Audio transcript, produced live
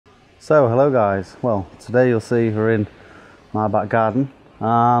So hello guys, well today you'll see we're in my back garden,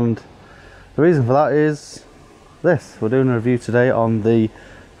 and the reason for that is this. We're doing a review today on the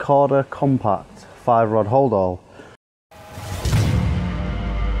Korda Compac 5-rod Holdall.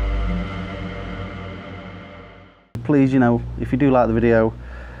 Please, if you do like the video,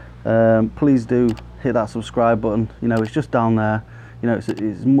 please do hit that subscribe button. It's just down there.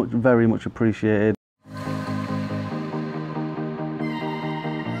 It's very much appreciated.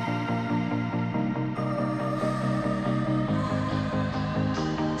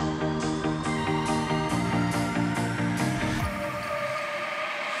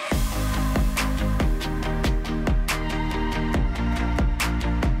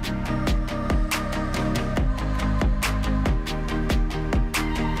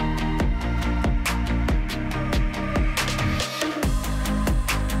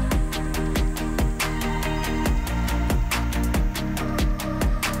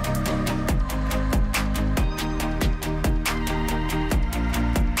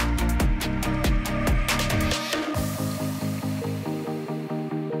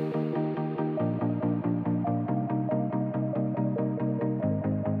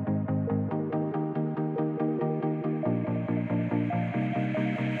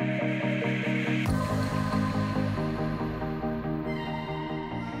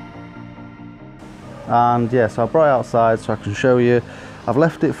 And yeah, so I brought it outside so I can show you. I've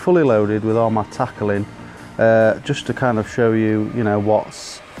left it fully loaded with all my tackle in, just to kind of show you,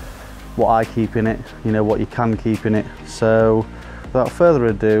 what I keep in it, what you can keep in it. So without further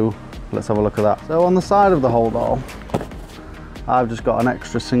ado, let's have a look at that. So on the side of the Holdall, I've just got an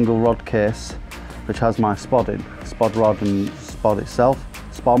extra single rod case which has my spod in, spod rod and spod itself,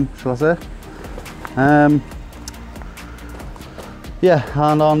 spom shall I say.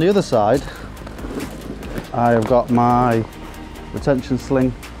 Yeah, and on the other side I've got my retention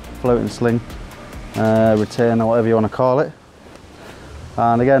sling, floating sling, retainer, whatever you want to call it.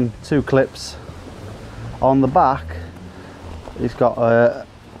 And again, 2 clips. On the back, it's got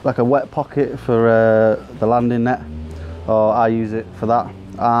like a wet pocket for the landing net, or I use it for that.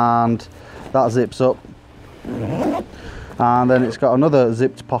 And that zips up. And then it's got another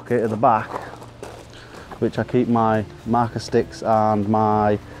zipped pocket at the back, which I keep my marker sticks and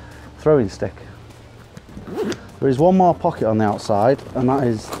my throwing stick. There is one more pocket on the outside, and that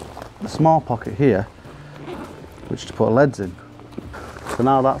is a small pocket here, which to put leads in. So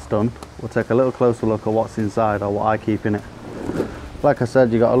now that's done, we'll take a little closer look at what's inside, or what I keep in it. Like I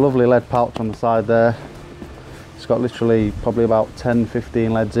said, you've got a lovely lead pouch on the side there. It's got literally probably about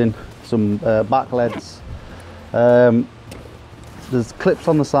 10-15 leads in, some back leads. There's clips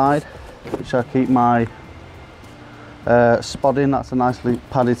on the side, which I keep my spod in. That's a nicely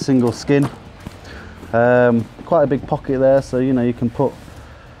padded single skin. Quite a big pocket there, so you can put,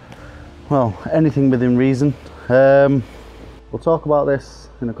 well, anything within reason. We'll talk about this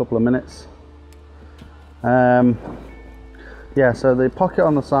in a couple of minutes. Yeah, so the pocket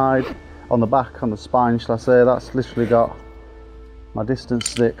on the side, on the back, on the spine shall I say, that's literally got my distance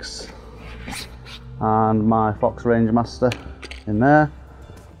sticks and my Fox Range Master in there.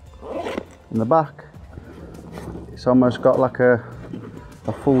 In the back, it's almost got like a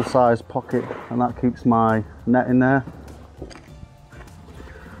full-size pocket, and that keeps my net in there.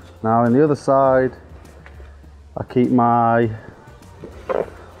 Now in the other side, I keep my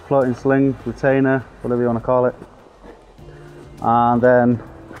floating sling, retainer, whatever you want to call it. And then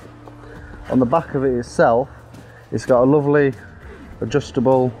on the back of it itself, it's got a lovely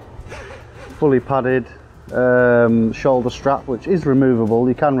adjustable, fully padded shoulder strap, which is removable.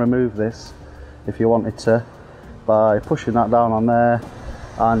 You can remove this if you wanted to by pushing that down on there,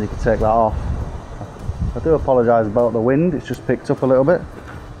 and you can take that off. I do apologise about the wind, it's just picked up a little bit.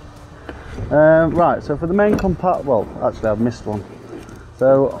 Right, so for the main compact, well actually I've missed one.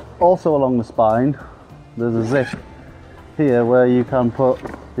 So also along the spine there's a zip here where you can put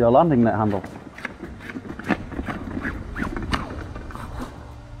your landing net handle.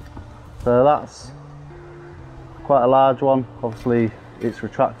 So that's quite a large one. Obviously it's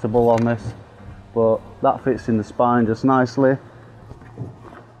retractable on this, but that fits in the spine just nicely.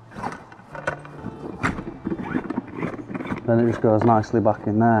 Then it just goes nicely back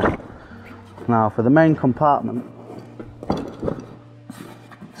in there. Now for the main compartment,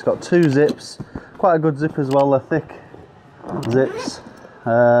 it's got 2 zips, quite a good zip as well, they're thick zips.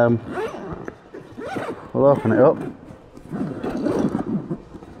 We'll open it up.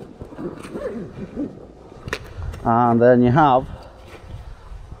 And then you have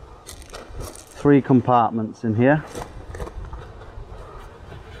 3 compartments in here.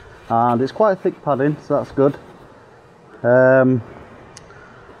 And it's quite thick padding, so that's good.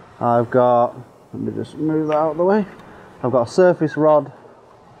 I've got, let me just move that out of the way. I've got a surface rod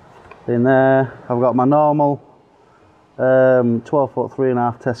in there. I've got my normal 12-foot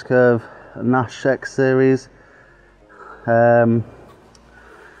 3.5 test curve Nash X series, and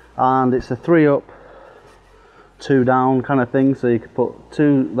it's a 3 up 2 down kind of thing, so you could put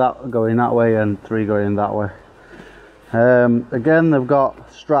 2 that going that way and 3 going that way. Again, they've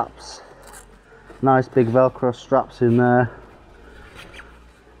got straps, nice big velcro straps in there,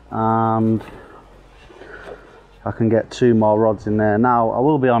 and I can get 2 more rods in there. Now I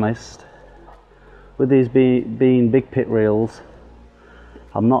will be honest, with these being big pit reels,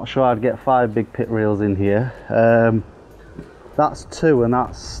 I'm not sure I'd get 5 big pit reels in here. That's 2, and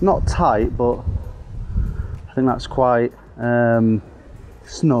that's not tight, but I think that's quite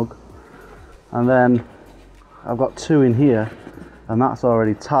snug. And then I've got 2 in here, and that's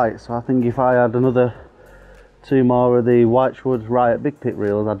already tight. So I think if I had another 2 more of the Whitewood Riot big pit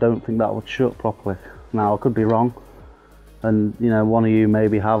reels, I don't think that would shut properly. Now I could be wrong, and you know, one of you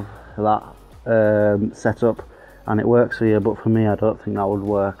maybe have that set up and it works for you, but for me I don't think that would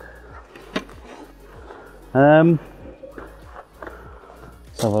work. Let's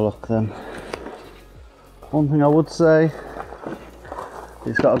have a look then. One thing I would say,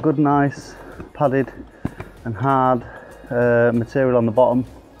 it's got a good nice padded and hard material on the bottom.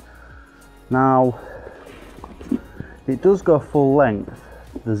 Now it does go full length,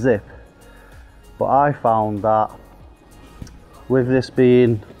 the zip, but I found that with this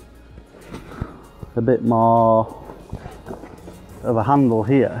being a bit more of a handle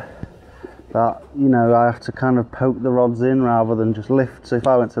here, that, you know, I have to kind of poke the rods in rather than just lift. So if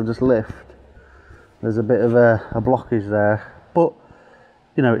I went to just lift, there's a bit of a blockage there, but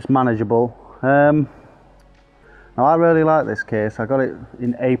you know, it's manageable. Now I really like this case. I got it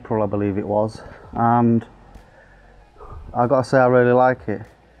in April, I believe it was, and I gotta say I really like it,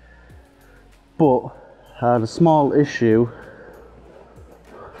 but I had a small issue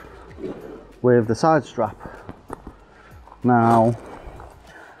with the side strap. Now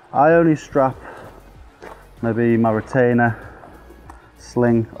I only strap maybe my retainer,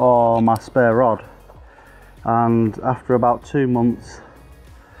 sling, or my spare rod, and after about 2 months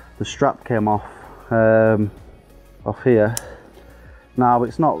the strap came off here. Now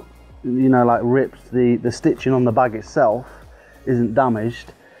it's not, you know, like ripped. The stitching on the bag itself isn't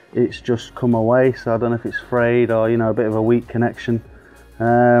damaged, it's just come away. So I don't know if it's frayed or, you know, a bit of a weak connection.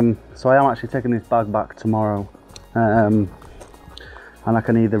 So I am actually taking this bag back tomorrow, and I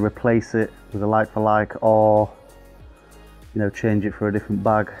can either replace it with a like for like, or, you know, change it for a different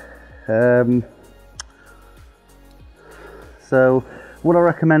bag. So would I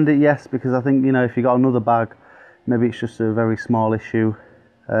recommend it? Yes, because I think, you know, if you got another bag, maybe it's just a very small issue.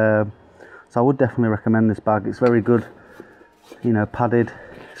 So I would definitely recommend this bag. It's very good, you know, padded.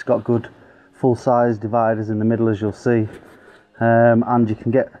 It's got good full size dividers in the middle, as you'll see. And you can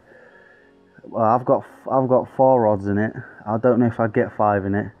get, well, I've got 4 rods in it. I don't know if I'd get 5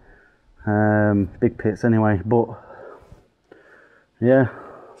 in it, big pits anyway, but yeah.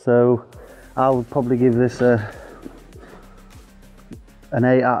 So I would probably give this an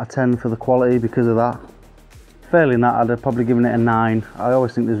 8 out of 10 for the quality because of that. Failing that, I'd have probably given it a 9. I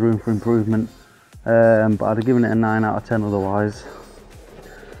always think there's room for improvement, but I'd have given it a 9 out of 10 otherwise.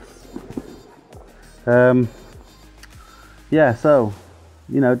 Yeah, so,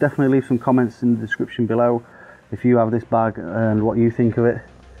 you know, definitely leave some comments in the description below if you have this bag and what you think of it.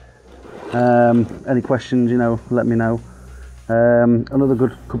 Any questions, you know, let me know. Another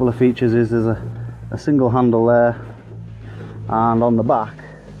good couple of features is there's a single handle there, and on the back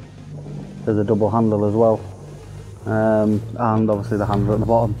there's a double handle as well, and obviously the handle at the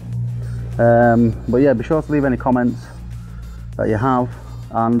bottom. But yeah, be sure to leave any comments that you have,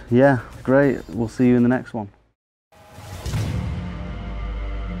 and yeah, great, we'll see you in the next one.